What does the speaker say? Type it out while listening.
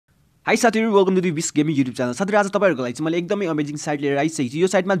High साथीहरु welcome to the बिस gaming YouTube channel. साथीहरु आज तपाईहरुको लागि चाहिँ मैले एकदमै अमेजिङ साइट लिएर आइसकेको छु। यो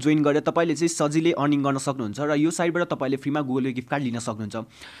साइटमा जोइन गरेर तपाईले चाहिँ सजिलै अर्निङ गर्न सक्नुहुन्छ र यो साइटबाट तपाईले फ्रीमा गुगल पे गिफ्ट कार्ड लिन सक्नुहुन्छ।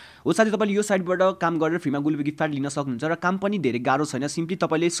 हो साथी, तपाईले यो साइटबाट काम गरेर फ्रीमा गुगल पे गिफ्ट कार्ड लिन सक्नुहुन्छ र काम पनि धेरै गाह्रो छैन। सिम्पली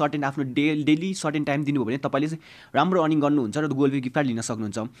तपाईले सर्टेन आफ्नो डेली सर्टेन टाइम दिनुभयो भने तपाईले चाहिँ राम्रो अर्निङ गर्नुहुन्छ र गुगल पे गिफ्ट कार्ड लिन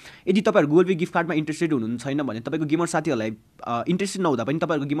सक्नुहुन्छ। यदि तपाईहरु गुगल पे गिफ्ट कार्डमा इन्ट्रेस्टेड हुनुहुन्छ छैन भने तपाईको गेमर साथीहरुलाई इन्ट्रेस्टेड नहुँदा पनि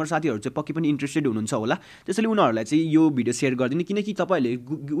तपाईहरुको गेमर साथीहरु चाहिँ पक्कै पनि इन्ट्रेस्टेड हुनुहुन्छ होला। त्यसैले उनीहरुलाई चाहिँ यो भिडियो शेयर गरिदिनु, किनकि तपाईले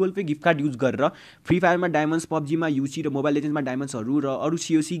Google pay gift card use गरेर फ्री फायरमा डायमन्ड्स, पबजीमा यूसी र मोबाइल लेजेन्ड्समा डायमन्ड्सहरु र अरु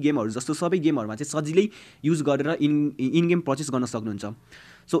सीओसी गेमहरु जस्तो सबै गेमहरुमा चाहिँ सजिलै युज गरेर इन गेम पर्चेस गर्न सक्नुहुन्छ।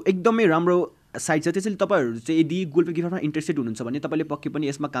 सो एकदमै राम्रो साइट छ। त्यसैले तपाईहरु चाहिँ यदि गुगल पे गिफ्ट कार्डमा इन्ट्रेस्टेड हुनुहुन्छ भने तपाईले पक्कै पनि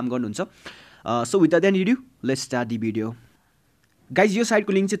यसमा काम गर्नुहुन्छ। So without any due let's start the video. Guys, यो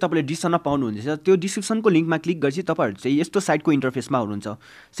साइटको लिंक चाहिँ तपाईले डिस्क्रिप्सनमा पाउनुहुन्छ। त्यो डिस्क्रिप्सनको लिंकमा क्लिक गरेपछि तपाईहरु चाहिँ यस्तो साइटको इन्टरफेसमा हुनुहुन्छ।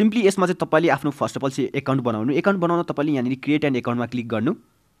 सिम्पली यसमा चाहिँ तपाईले आफ्नो फर्स्ट अफ अल चाहिँ एकाउन्ट बनाउनु। एकाउन्ट बनाउन तपाईले यहाँनिर क्रिएट एन एकाउन्टमा क्लिक गर्नु।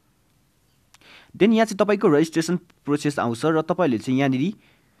 देन यहाँ चाहिँ तपाईको रजिस्ट्रेसन प्रोसेस आउँछ र तपाईले चाहिँ यहाँनिर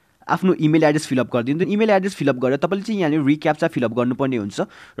आफ्नो इमेल एड्रेस फिलअप गरिदिनु। देन इमेल एड्रेस फिलअप गरेर तपाईले चाहिँ यहाँनिर रिक्याप्चा फिलअप गर्नुपर्ने हुन्छ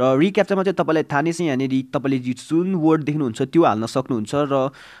र रिक्याप्चामा चाहिँ तपाईलाई थाहा नै छ यहाँनिर तपाईले जुन वर्ड देख्नुहुन्छ त्यो हाल्न सक्नुहुन्छ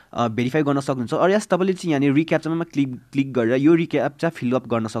र भेरिफाई गर्न सक्नुहुन्छ। अरयास तपाईले चाहिँ यहाँनिर रिक्याप्चामा क्लिक गरेर यो रिक्याप्चा फिलअप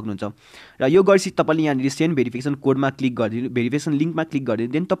गर्न सक्नुहुन्छ र यो गरेपछि तपाईले यहाँनिर सेन्ड भेरिफिकेसन कोडमा क्लिक गरिदिनु, भेरिफिकेसन लिङ्कमा क्लिक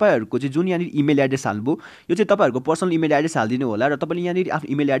गरिदिनु। देन तपाईहरुको चाहिँ जुन यहाँनिर इमेल एड्रेस हाल्नुभयो यो चाहिँ तपाईहरुको पर्सनल इमेल एड्रेस हालिदिनु होला र तपाईले यहाँनिर आफ्नो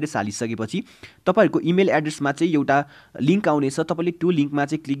इमेल एड्रेस हालिसकेपछि तपाईहरुको इमेल एड्रेसमा चाहिँ एउटा लिङ्क आउनेछ। तपाईले त्यो लिङ्कमा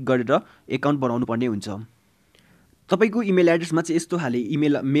चाहिँ क्लिक गरेर एकाउन्ट बनाउनु पर्ने हुन्छ। तपाईको इमेल एड्रेसमा चाहिँ यस्तो खाले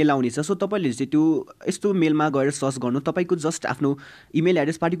मेल आउनेछ। सो तपाईले चाहिँ त्यो यस्तो मेलमा गएर सर्च गर्नु। तपाईको जस्ट आफ्नो इमेल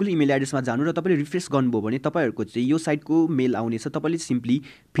एड्रेस पार्टिकुलर इमेल एड्रेसमा जानु र तपाईले रिफ्रेश गर्नुभयो भने तपाईहरुको चाहिँ यो साइटको मेल आउनेछ। तपाईले सिम्पली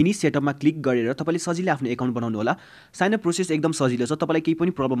फिनिश सेटअपमा क्लिक गरेर तपाईले सजिलै आफ्नो एकाउन्ट बनाउनु होला। साइन अप प्रोसेस एकदम सजिलो छ, तपाईलाई केही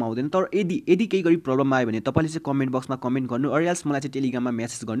पनि प्रब्लम आउँदैन। तर यदि केही गरी प्रब्लम आयो भने तपाईले चाहिँ कमेन्ट बक्समा कमेन्ट गर्नु, अरएल्स मलाई चाहिँ टेलिग्राममा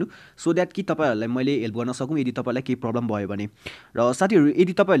मेसेज गर्नु, सो दैट कि तपाईहरुलाई मैले हेल्प गर्न सकूँ यदि तपाईलाई केही प्रब्लम भयो भने। र साथीहरु,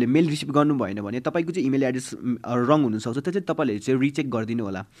 यदि तपाईहरुले मेल रिसिभ गर्नु भएन भने तपाईको चाहिँ इमेल एड्रेस रङ हुन सक्छ। त्यो चाहिँ तपाईले चाहिँ रिचेक गरिदिनु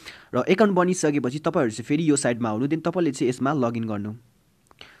होला र एकाउन्ट बनिसकेपछि तपाईहरु चाहिँ फेरि यो साइटमा आउनु। देन तपाईले चाहिँ यसमा लगइन गर्नु।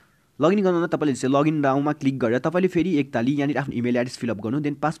 लगइन गर्नुमा तपाईले चाहिँ लगइन नाउमा क्लिक गरेर तपाईले फेरि एकताली यहाँनिर आफ्नो इमेल एड्रेस फिलअप गर्नु।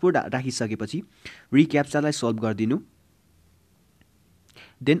 देन पासवर्ड राखिसकेपछि रिक्याप्चालाई सल्भ गरिदिनु।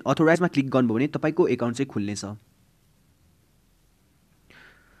 देन अथोराइजमा क्लिक गर्नुभयो भने तपाईको एकाउन्ट चाहिँ खुल्नेछ।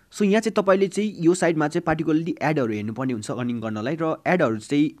 सो यहाँ चाहिँ तपाईले चाहिँ यो साइटमा चाहिँ पार्टिकुलरली एडहरु हेर्नुपर्ने हुन्छ अर्निङ गर्नलाई र एडहरु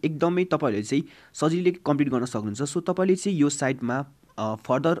चाहिँ एकदमै तपाईहरुले चाहिँ सजिलै कम्प्लिट गर्न सक्नुहुन्छ। सो तपाईले चाहिँ यो साइटमा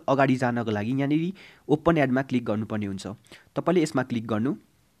फर्दर अगाडि जानको लागि यहाँनिर ओपन एडमा क्लिक गर्नुपर्ने हुन्छ। तपाईले यसमा क्लिक गर्नु।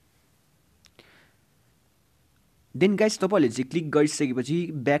 देन गाइस, तपाईले चाहिँ क्लिक गरिसकेपछि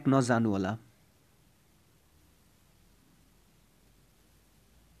ब्याक नजानु होला।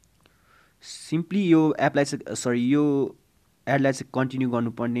 सिम्पली यो एपलाई चाहिँ यो एडलाई चाहिँ कन्टिन्यू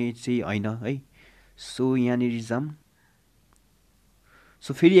गर्नुपर्ने चाहिँ होइन है। सो यहाँनिर जाम।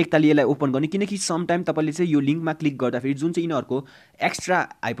 सो फेरि एकताली यसलाई ओपन गर्ने, किनकि समटाइम तपाईले चाहिँ यो लिङ्कमा क्लिक गर्दाखेरि जुन चाहिँ यिनीहरूको एक्स्ट्रा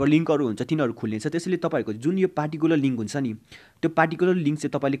हाइपर लिङ्कहरू हुन्छ तिनीहरू खुल्नेछ। त्यसैले तपाईहरुको जुन यो पार्टिकुलर लिङ्क हुन्छ नि त्यो पार्टिकुलर लिङ्क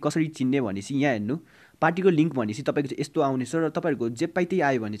चाहिँ तपाईले कसरी चिन्ने भनेपछि यहाँ हेर्नु। पार्टिकुलर लिङ्क भनेपछि तपाईको चाहिँ यस्तो आउनेछ र तपाईहरुको जे पाइ त्यही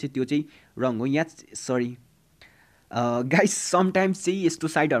आयो भने चाहिँ त्यो चाहिँ रङ हो। यहाँ सरी गाइस, समटाइम्स चाहिँ यस्तो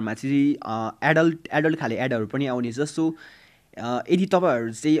साइटहरुमा चाहिँ एडल्ट खाले एडहरु पनि आउनेछ। सो यदि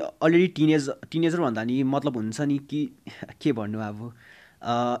तपाईहरु चाहिँ अलरेडी टिनेजर भन्दा नि मतलब हुन्छ नि कि के भन्नु, अब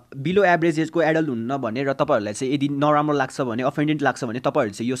बिलो एभरेज एजको एडल्ट हुन्न भने र तपाईहरुलाई चाहिँ यदि नराम्रो लाग्छ भने, अफेन्डेड लाग्छ भने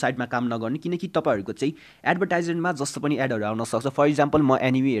तपाईहरु चाहिँ यो साइटमा काम नगर्नु, किनकि तपाईहरुको चाहिँ एडभर्टाइजमेन्टमा जस्तो पनि एडहरु आउन सक्छ। फर इक्जाम्पल म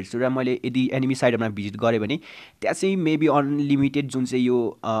एनिमी हेर्छु र मैले यदि एनिमी साइटमा भिजिट गरेँ भने त्यहाँ चाहिँ मेबी अनलिमिटेड जुन चाहिँ यो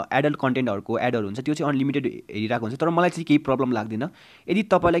एडल्ट कन्टेन्टहरुको एडहरु हुन्छ त्यो चाहिँ अनलिमिटेड हेरिरहेको हुन्छ। तर मलाई चाहिँ केही प्रब्लम लाग्दैन। यदि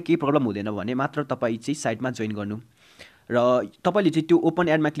तपाईलाई केही प्रब्लम हुँदैन भने मात्र तपाई चाहिँ साइटमा जोइन गर्नु र तपाईले चाहिँ त्यो ओपन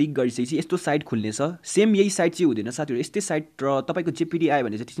एडमा क्लिक गरिसकेपछि यस्तो साइट खुल्नेछ। सेम यही साइट चाहिँ हुँदैन साथीहरु, यस्तै साइट र तपाईको जेपिडी आयो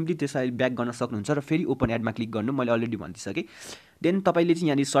भने चाहिँ सिम्पली त्यो साइट ब्याक गर्न सक्नुहुन्छ र फेरि ओपन एडमा क्लिक गर्नु। मैले अलरेडी भनिसकेँ। देन तपाईले चाहिँ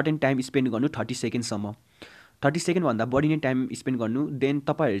यहाँनिर सर्टेन टाइम स्पेन्ड गर्नु 30 सेकेन्डसम्म। 30 सेकेन्डभन्दा बढी नै टाइम स्पेन्ड गर्नु। देन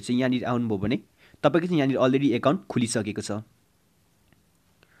तपाईहरु चाहिँ यहाँनिर आउनुभयो भने तपाईको चाहिँ यहाँनिर अलरेडी एकाउन्ट खुलिसकेको छ।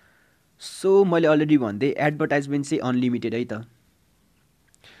 सो मैले अलरेडी भन्दै एडभर्टाइजमेन्ट चाहिँ अनलिमिटेड है त।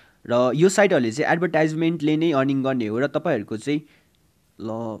 र यो साइटहरुले चाहिँ एडभर्टाइजमेन्टले नै अर्निङ गर्ने हो र तपाईहरुको चाहिँ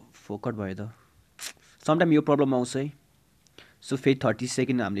फोकट भयो त। समटाइम यो प्रब्लम आउँछ है। सो फेरि 30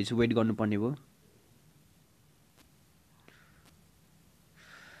 सेकेन्ड हामीले चाहिँ वेट गर्नुपर्ने भयो।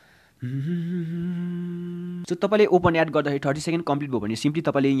 सो तपाईले ओपन एड गर्दाखेरि 30 सेकेन्ड कम्प्लिट भयो भने सिम्पली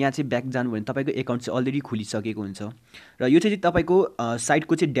तपाईले यहाँ चाहिँ ब्याक जानु भने तपाईको एकाउन्ट चाहिँ अलरेडी खुलिसकेको हुन्छ र यो चाहिँ तपाईको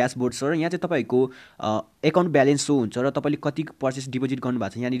साइटको चाहिँ ड्यासबोर्ड छ र यहाँ चाहिँ तपाईको एकाउन्ट ब्यालेन्स सो हुन्छ र तपाईले कति पर्सेस डिपोजिट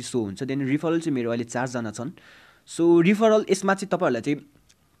गर्नुभएको छ यहाँनिर सो हुन्छ। देन रिफरल चाहिँ मेरो अहिले 4 जना छन्। सो रिफरल यसमा चाहिँ तपाईहरुलाई चाहिँ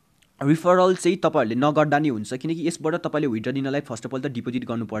रिफरल चाहिँ तपाईँहरूले नगर्दा नै हुन्छ, किनकि यसबाट तपाईँले विथड्र दिनलाई फर्स्ट अफ अल त डिपोजिट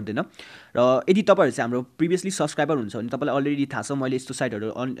गर्नु पर्दैन। र यदि तपाईँहरू चाहिँ हाम्रो प्रिभियसली सब्सक्राइबर हुन्छ भने तपाईँलाई अलरेडी थाहा छ, मैले यस्तो साइटहरू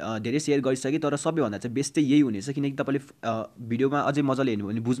धेरै सेयर गरिसकेँ। तर सबैभन्दा चाहिँ बेस्ट चाहिँ यही हुनेछ, किनकि तपाईँले भिडियोमा अझै मजाले हेर्नु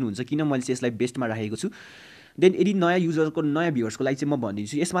भने बुझ्नुहुन्छ किन मैले चाहिँ यसलाई बेस्टमा राखेको छु। देन यदि नयाँ युजरको नयाँ भ्युवर्सको लागि चाहिँ म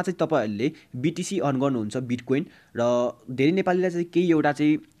भनिदिन्छु, यसमा चाहिँ तपाईँहरूले BTC अर्न गर्नुहुन्छ, बिटकोइन। र धेरै नेपालीलाई चाहिँ केही एउटा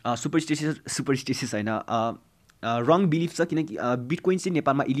चाहिँ सुपरस्टिसियस होइन, रङ बिलिफ छ, किनकि बिटकोइन चाहिँ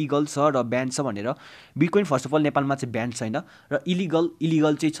नेपालमा इलिगल छ र ब्यान छ भनेर। बिटकोइन फर्स्ट अफ अल नेपालमा चाहिँ ब्यान छैन, र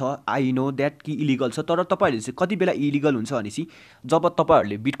इलिगल चाहिँ छ। आई नो द्याट कि इलिगल छ, तर तपाईँहरूले चाहिँ कति बेला इलिगल हुन्छ भनेपछि जब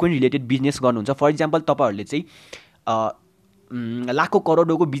तपाईँहरूले बिटकोइन रिलेटेड बिजनेस गर्नुहुन्छ। फर इक्जाम्पल तपाईँहरूले चाहिँ लाखौँ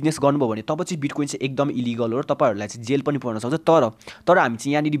करोडको बिजनेस गर्नुभयो भने तब चाहिँ बिटकोइन चाहिँ एकदम इलिगल हो र तपाईँहरूलाई चाहिँ जेल पनि पर्न सक्छ। तर हामी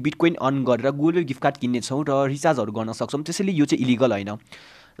चाहिँ यहाँनिर बिटकोइन अर्न गरेर गुगल गिफ्ट कार्ड किन्नेछौँ र रिचार्जहरू गर्न सक्छौँ, त्यसैले यो चाहिँ इलिगल होइन।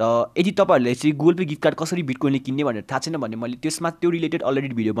 र यदि तपाईँहरूले चाहिँ गुगल पे गिफ्ट कार्ड कसरी बिटकोइनले किन्ने भनेर थाहा छैन भने मैले त्यसमा त्यो रिलेटेड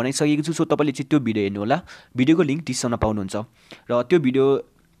अलरेडी भिडियो बनाइसकेको छु। सो तपाईँले चाहिँ त्यो भिडियो हेर्नु होला, भिडियोको लिङ्क डिस्क्रिप्सनमा पाउनुहुन्छ। र त्यो भिडियो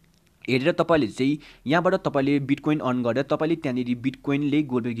हेरेर तपाईँले चाहिँ यहाँबाट तपाईँले बिटकोइन अर्न गरेर तपाईँले त्यहाँनिर बिटकोइनले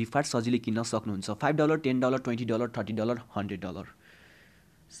गुगल पे गिफ्ट कार्ड सजिलै किन्न सक्नुहुन्छ। $5, $10, $20, $30, $100।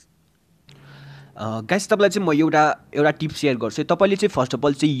 गाइस, तपाईँलाई चाहिँ म एउटा टिप सेयर गर्छु। तपाईँले चाहिँ फर्स्ट अफ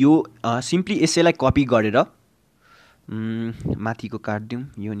अल चाहिँ यो सिम्पली यसैलाई कपी गरेर माथिको काटिदिउँ,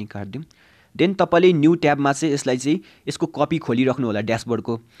 यो नि काटिदिउँ। देन तपाईँले न्यू ट्याबमा चाहिँ यसलाई चाहिँ यसको कपी खोलिराख्नु होला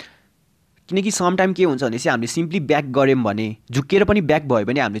ड्यासबोर्डको, किनकि समटाइम के हुन्छ भने चाहिँ हामीले सिम्पली ब्याक गऱ्यौँ भने, झुक्किएर पनि ब्याक भयो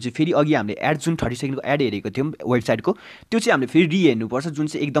भने हामीले चाहिँ फेरि अघि हामीले एड जुन 30 सेकेन्डको एड हेरेको थियौँ वेबसाइटको, त्यो चाहिँ हामीले फेरि रिहेर्नुपर्छ, जुन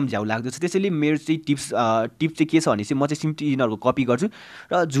चाहिँ एकदम झ्याउ लाग्दछ। त्यसैले मेरो चाहिँ टिप चाहिँ के छ भने चाहिँ म चाहिँ सिम्पली यिनीहरूको कपी गर्छु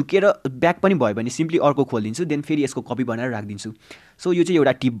र झुकेर ब्याक पनि भयो भने सिम्पली अर्को खोलिदिन्छु, देन फेरि यसको कपी बनाएर राखिदिन्छु। सो यो चाहिँ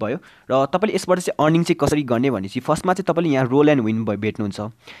एउटा टिप भयो। र तपाईँले यसबाट चाहिँ अर्निङ चाहिँ कसरी गर्ने भनेपछि फर्स्टमा चाहिँ तपाईँले यहाँ रोल एन्ड विन भेट्नुहुन्छ।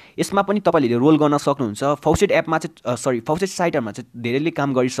 यसमा पनि तपाईँले रोल गर्न सक्नुहुन्छ। फाउसेट एपमा चाहिँ फाउसेट साइटहरूमा चाहिँ धेरैले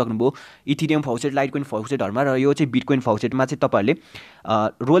काम गरिसक्नुभयो, इथिरियम फाउसेट, लाइटकोइन फाउसेटहरूमा। र यो चाहिँ बिटकोइन फाउसेटमा चाहिँ तपाईँहरूले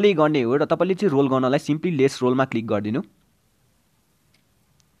रोलै गर्ने हो। र तपाईँले चाहिँ रोल गर्नलाई सिम्पली लेस रोलमा क्लिक गरिदिनु।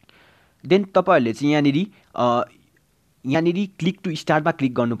 देन तपाईँहरूले चाहिँ यहाँनिर क्लिक टु स्टार्टमा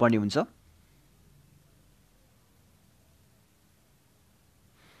क्लिक गर्नुपर्ने हुन्छ।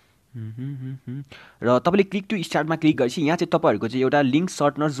 र तपाईँले क्लिक टु स्टार्टमा क्लिक गरेपछि यहाँ चाहिँ तपाईँहरूको चाहिँ एउटा लिङ्क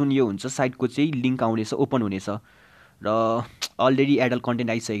सर्टनर जुन यो हुन्छ साइटको चाहिँ लिङ्क आउनेछ, ओपन हुनेछ। र अलरेडी एडल्ट कन्टेन्ट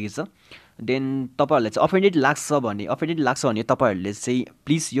आइसकेको छ। देन तपाईँहरूलाई चाहिँ अफेन्डेड लाग्छ भने तपाईँहरूले चाहिँ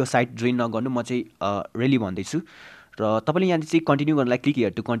प्लिज यो साइट जोइन नगर्नु, म चाहिँ रियली भन्दैछु। र तपाईँले यहाँ चाहिँ कन्टिन्यू गर्नलाई क्लिक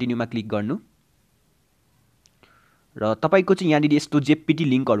हियर टु कन्टिन्यूमा क्लिक गर्नु। र तपाईँको चाहिँ यहाँनिर यस्तो जेपिटी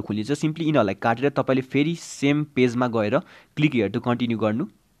लिङ्कहरू खोलिन्छ, सिम्पली यिनीहरूलाई काटेर तपाईँले फेरि सेम पेजमा गएर क्लिक हियर टु कन्टिन्यू गर्नु।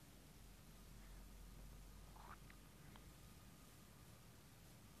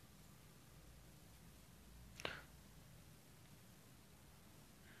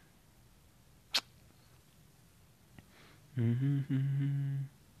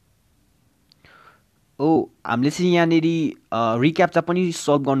 हामीले चाहिँ यहाँनिर रिक्याप्चा पनि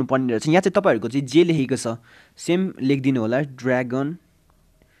सल्भ गर्नुपर्ने रहेछ। यहाँ चाहिँ तपाईँहरूको चाहिँ जे लेखेको छ सेम लेखिदिनु होला, ड्र्यागन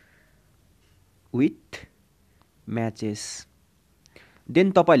विथ म्याचेस।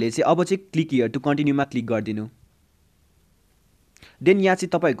 देन तपाईँहरूले चाहिँ अब चाहिँ क्लिक हियर टु कन्टिन्यूमा क्लिक गरिदिनु। देन यहाँ चाहिँ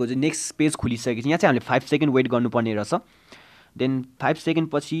तपाईँहरूको चाहिँ नेक्स्ट पेज खुलिसकेको छ। यहाँ चाहिँ हामीले 5 सेकेन्ड वेट गर्नुपर्ने रहेछ। देन 5 सेकेन्ड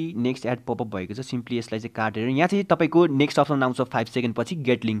पछि नेक्स्ट एड पपअप भएको छ, सिम्पली यसलाई चाहिँ काटेर यहाँ चाहिँ तपाईँको नेक्स्ट अप्सन आउँछ 5 सेकेन्ड पछि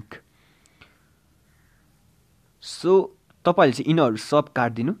गेट लिङ्क। सो तपाईँहरूले चाहिँ यिनीहरू सब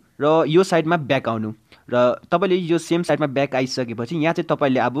काटिदिनु र यो साइडमा ब्याक आउनु। र तपाईँले यो सेम साइडमा ब्याक आइसकेपछि यहाँ चाहिँ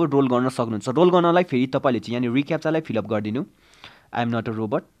तपाईँले अब रोल गर्न सक्नुहुन्छ। रोल गर्नलाई फेरि तपाईँले चाहिँ यहाँनिर रिक्याप्चालाई फिलअप गरिदिनु। I am not a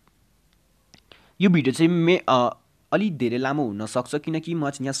robot. यो भिडियो चाहिँ अलिक धेरै लामो हुनसक्छ, किनकि म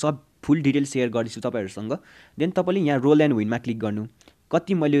चाहिँ यहाँ सब फुल डिटेल सेयर गर्दैछु तपाईँहरूसँग। देन तपाईँले यहाँ रोल एन्ड विनमा क्लिक गर्नु,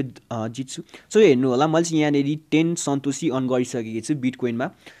 कति मैले जित्छु। सो हेर्नु होला, मैले चाहिँ यहाँनिर 10 सन्तोषी अर्न गरिसकेको छु बिटकोइनमा।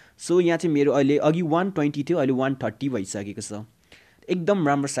 सो यहाँ चाहिँ मेरो अहिले अघि 120 थियो, अहिले 130 भइसकेको छ। एकदम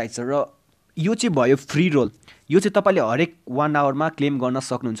राम्रो साइट छ। र यो चाहिँ भयो फ्री रोल। यो चाहिँ तपाईँले हरेक 1 आवरमा क्लेम गर्न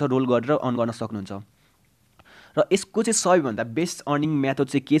सक्नुहुन्छ, रोल गरेर अर्न गर्न सक्नुहुन्छ। र यसको चाहिँ सबैभन्दा बेस्ट अर्निङ मेथड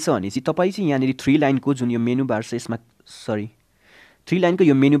चाहिँ के छ भने चाहिँ तपाईँ चाहिँ यहाँनिर 3 लाइनको जुन यो मेनु बार छ यसमा 3 लाइनको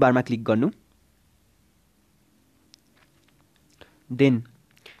यो मेनु बारमा क्लिक गर्नु। देन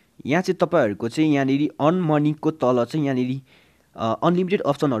यहाँ चाहिँ तपाईँहरूको चाहिँ यहाँनिर अर्न मनीको तल चाहिँ यहाँनिर अनलिमिटेड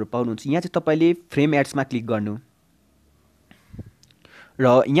अप्सनहरू पाउनुहुन्छ। यहाँ चाहिँ तपाईँले फ्रेम एड्समा क्लिक गर्नु।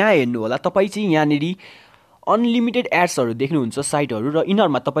 र यहाँ हेर्नु होला, तपाईँ चाहिँ यहाँनिर अनलिमिटेड एड्सहरू देख्नुहुन्छ साइटहरू, र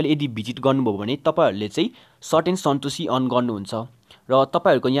यिनीहरूमा तपाईँले यदि भिजिट गर्नुभयो भने तपाईँहरूले चाहिँ सर्टेन सन्तोषी अर्न गर्नुहुन्छ। र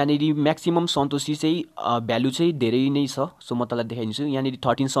तपाईँहरूको यहाँनिर म्याक्सिमम सन्तोषी चाहिँ भ्यालु चाहिँ धेरै नै छ। सो म तपाईँलाई देखाइदिन्छु। यहाँनिर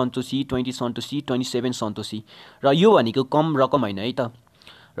 13 सन्तोषी, 20 सन्तोषी, 27 सन्तोषी। र यो भनेको कम रकम होइन है त।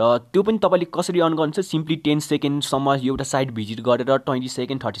 र त्यो पनि तपाईँले कसरी अर्न गर्नुहुन्छ सिम्पली 10 सेकेन्डसम्म एउटा साइट भिजिट गरेर 20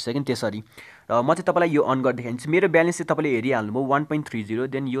 सेकेन्ड 30 सेकेन्ड त्यसरी। र म चाहिँ तपाईँलाई यो अर्न गर्दै देखाइदिन्छु। मेरो ब्यालेन्स चाहिँ तपाईँले हेरिहाल्नुभयो 1.30।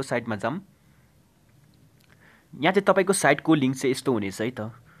 देन यो साइटमा जाऊँ। यहाँ चाहिँ तपाईँको साइटको लिङ्क चाहिँ यस्तो हुनेछ है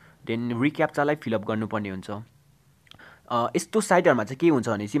त। देन रिक्याप्चालाई फिलअप गर्नुपर्ने हुन्छ। यस्तो साइटहरूमा चाहिँ के हुन्छ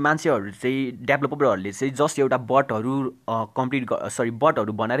भनेपछि मान्छेहरू चाहिँ डेभलपरहरूले चाहिँ जस्ट एउटा बटहरू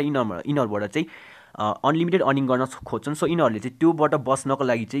बटहरू बनाएर यिनीहरूबाट चाहिँ अनलिमिटेड अर्निङ गर्न खोज्छन्। सो यिनीहरूले चाहिँ त्योबाट बस्नको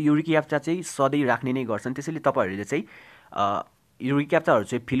लागि चाहिँ यो रिक्याप्चा चाहिँ सधैँ राख्ने नै गर्छन्। त्यसैले तपाईँहरूले चाहिँ यो रिक्याप्चाहरू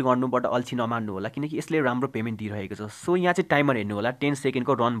चाहिँ फिल गर्नुबाट अल्छी नमान्नु होला, किनकि यसले राम्रो पेमेन्ट दिइरहेको छ। सो यहाँ चाहिँ टाइमर हेर्नु होला, 10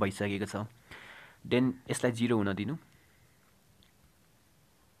 सेकेन्डको रन भइसकेको छ। देन यसलाई 0 हुन दिनु।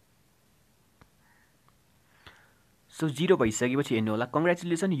 सो 0 भइसकेपछि हेर्नु होला,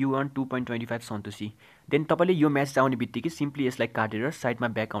 congratulation you earn 2.25 Santoshi. Then तपाईँले यो म्यासेज आउने बित्तिकै सिम्पली यसलाई काटेर साइटमा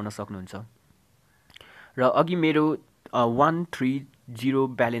ब्याक आउन सक्नुहुन्छ। र अघि मेरो 130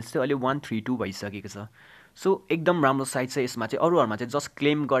 ब्यालेन्स थियो, अहिले 132 भइसकेको छ। सो एकदम राम्रो साइट छ। यसमा चाहिँ अरूहरूमा चाहिँ जस्ट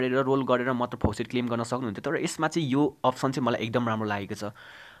क्लेम गरेर रोल गरेर मात्र फौसेट क्लेम गर्न सक्नुहुन्थ्यो, तर यसमा चाहिँ यो अप्सन चाहिँ मलाई एकदम राम्रो लागेको छ।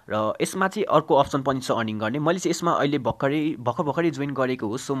 र यसमा चाहिँ अर्को अप्सन पनि छ अर्निङ गर्ने। मैले चाहिँ यसमा अहिले भर्खरै जोइन गरेको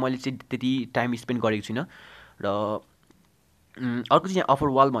हो, सो मैले चाहिँ त्यति टाइम स्पेन्ड गरेको छुइनँ। र अर्को चाहिँ यहाँ अफर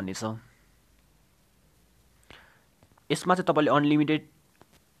वाल भन्ने छ। यसमा चाहिँ तपाईँले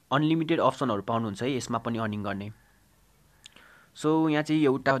अनलिमिटेड अप्सनहरू पाउनुहुन्छ है यसमा पनि अर्निङ गर्ने। सो यहाँ चाहिँ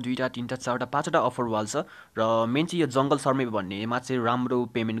एउटा 2टा 3टा 4टा 5वटा अफर वाल छ। र मेन चाहिँ यो जङ्गल सर्वे भन्नेमा चाहिँ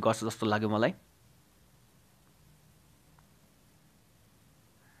राम्रो पेमेन्ट गर्छ जस्तो लाग्यो मलाई।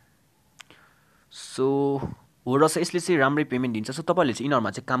 सो हो रहेछ, यसले चाहिँ राम्रै पेमेन्ट दिन्छ। सो तपाईँहरूले चाहिँ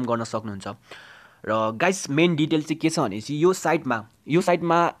यिनीहरूमा चाहिँ काम गर्न सक्नुहुन्छ। र गाइस मेन डिटेल चाहिँ के छ भनेपछि यो साइटमा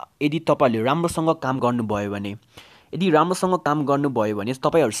यदि तपाईँहरूले राम्रोसँग काम गर्नुभयो भने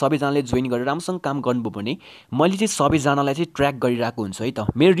तपाईँहरू सबैजनाले जोइन गरेर राम्रोसँग काम गर्नुभयो भने मैले चाहिँ सबैजनालाई चाहिँ ट्र्याक गरिरहेको हुन्छ है त।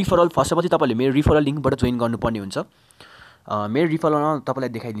 मेरो रिफरल फर्स्ट अफ अल चाहिँ तपाईँले मेरो रिफरल लिङ्कबाट जोइन गर्नुपर्ने हुन्छ। मेरो रिफरलमा तपाईँलाई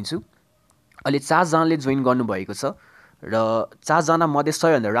देखाइदिन्छु। अहिले 4जनाले जोइन गर्नुभएको छ र 4जना मध्ये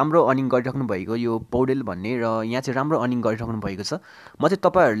सबैभन्दा राम्रो अर्निङ गरिराख्नु भएको यो पौडेल भन्ने, र यहाँ चाहिँ राम्रो अर्निङ गरिराख्नु भएको छ। म चाहिँ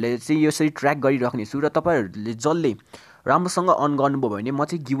तपाईँहरूले चाहिँ यसरी ट्र्याक गरिराख्ने छु र तपाईँहरूले जसले राम्रोसँग अर्न गर्नुभयो भने म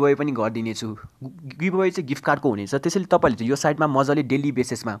चाहिँ गिभअवे पनि गरिदिनेछु। गिभअवे चाहिँ गिफ्ट कार्डको हुनेछ। त्यसैले तपाईँहरूले चाहिँ यो साइटमा मजाले डेली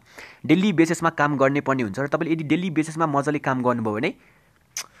बेसिसमा काम गर्ने पर्ने हुन्छ। र तपाईँले यदि डेली बेसिसमा मजाले काम गर्नुभयो भने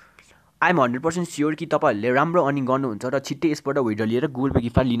आई एम 100% स्योर कि तपाईँहरूले राम्रो अर्निङ गर्नुहुन्छ र छिट्टै यसबाट विड्र लिएर गुगल पे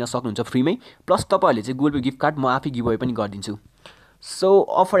गिफ्ट कार्ड लिन सक्नुहुन्छ फ्रीमै। प्लस तपाईँहरूले चाहिँ गुगल पे गिफ्ट कार्ड म आफै गिभअवे पनि गरिदिन्छु। सो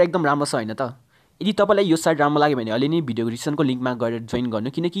अफर एकदम राम्रो छ होइन त। यदि तपाईँलाई यो साइट राम्रो लाग्यो भने अहिले नै भिडियोको डिस्क्रिप्सनको लिङ्कमा गएर जोइन गर्नु,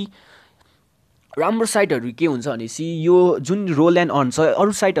 किनकि राम्रो साइटहरू के हुन्छ भनेपछि यो जुन रोल एन्ड अर्न छ,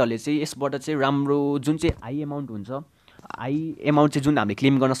 अरू साइटहरूले चाहिँ यसबाट चाहिँ राम्रो जुन चाहिँ हाई एमाउन्ट चाहिँ जुन हामीले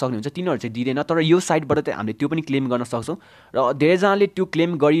क्लेम गर्न सक्नुहुन्छ तिनीहरू चाहिँ दिँदैन। तर यो साइटबाट चाहिँ हामीले त्यो पनि क्लेम गर्न सक्छौँ र धेरैजनाले त्यो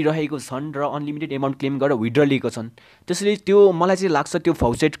क्लेम गरिरहेको छन् र अनलिमिटेड एमाउन्ट क्लेम गरेर विड्र लिएको छन्। त्यसैले त्यो मलाई चाहिँ लाग्छ त्यो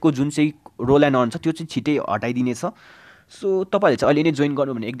फौसेटको जुन चाहिँ रोल एन्ड अर्न छ त्यो चाहिँ छिट्टै हटाइदिनेछ। सो तपाईँहरूले चाहिँ अहिले नै जोइन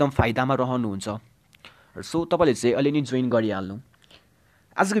गर्नु भने एकदम फाइदामा रहनुहुन्छ। सो तपाईँहरूले चाहिँ अहिले नै जोइन गरिहाल्नु।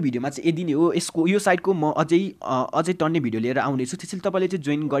 आजको भिडियोमा चाहिँ यदि नै हो। यो साइटको म अझै टन्ने भिडियो लिएर आउनेछु, त्यसैले तपाईँले चाहिँ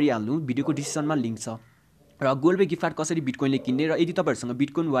जोइन गरिहाल्नु। भिडियोको डिस्क्रिप्सनमा लिङ्क छ। र गुगल पे गिफ्ट कार्ड कसरी बिटकोइनले किन्ने, र यदि तपाईँहरूसँग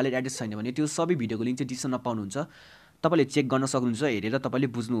बिटकोइन वालेट एड्रेस छैन भने त्यो सबै भिडियोको लिङ्क चाहिँ डिस्क्रिप्सनमा पाउनुहुन्छ। तपाईँले चेक गर्न सक्नुहुन्छ, हेरेर तपाईँले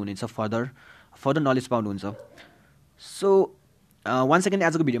बुझ्नुहुनेछ, फर्दर नलेज पाउनुहुन्छ। सो वान सेकेन्ड,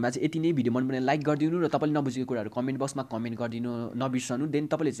 आजको भिडियोमा चाहिँ यति नै। भिडियो मन पऱ्यो लाइक गरिदिनु र तपाईँले नबुझेको कुराहरू कमेन्ट बक्समा कमेन्ट गरिदिनु नबिर्सनु। देन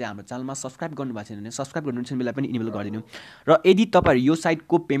तपाईँले चाहिँ हाम्रो च्यानलमा सब्सक्राइब गर्नुभएको छैन भने सब्सक्राइब गर्नु चाहिँ बेला पनि इनेबल गरिदिनु। र यदि तपाईँहरू यो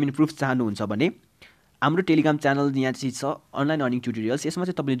साइटको पेमेन्ट प्रुफ चाहनुहुन्छ भने हाम्रो टेलिग्राम च्यानल यहाँ चाहिँ छ अनलाइन अर्निङ ट्युटोरियल्स, यसमा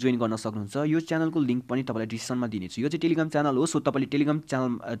चाहिँ तपाईँले जोइन गर्न सक्नुहुन्छ। यो च्यानलको लिङ्क पनि तपाईँलाई डिस्क्रिप्सनमा दिनेछु। यो चाहिँ टेलिग्राम च्यानल हो। सो तपाईँले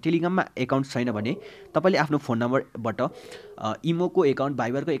टेलिग्राममा एकाउन्ट छैन भने तपाईँले आफ्नो फोन नम्बरबाट इमोको एकाउन्ट,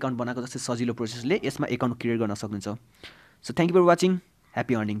 भाइबरको एकाउन्ट बनाएको जस्तै सजिलो प्रोसेसले यसमा एकाउन्ट क्रिएट गर्न सक्नुहुन्छ। So thank you for watching.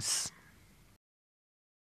 Happy earnings.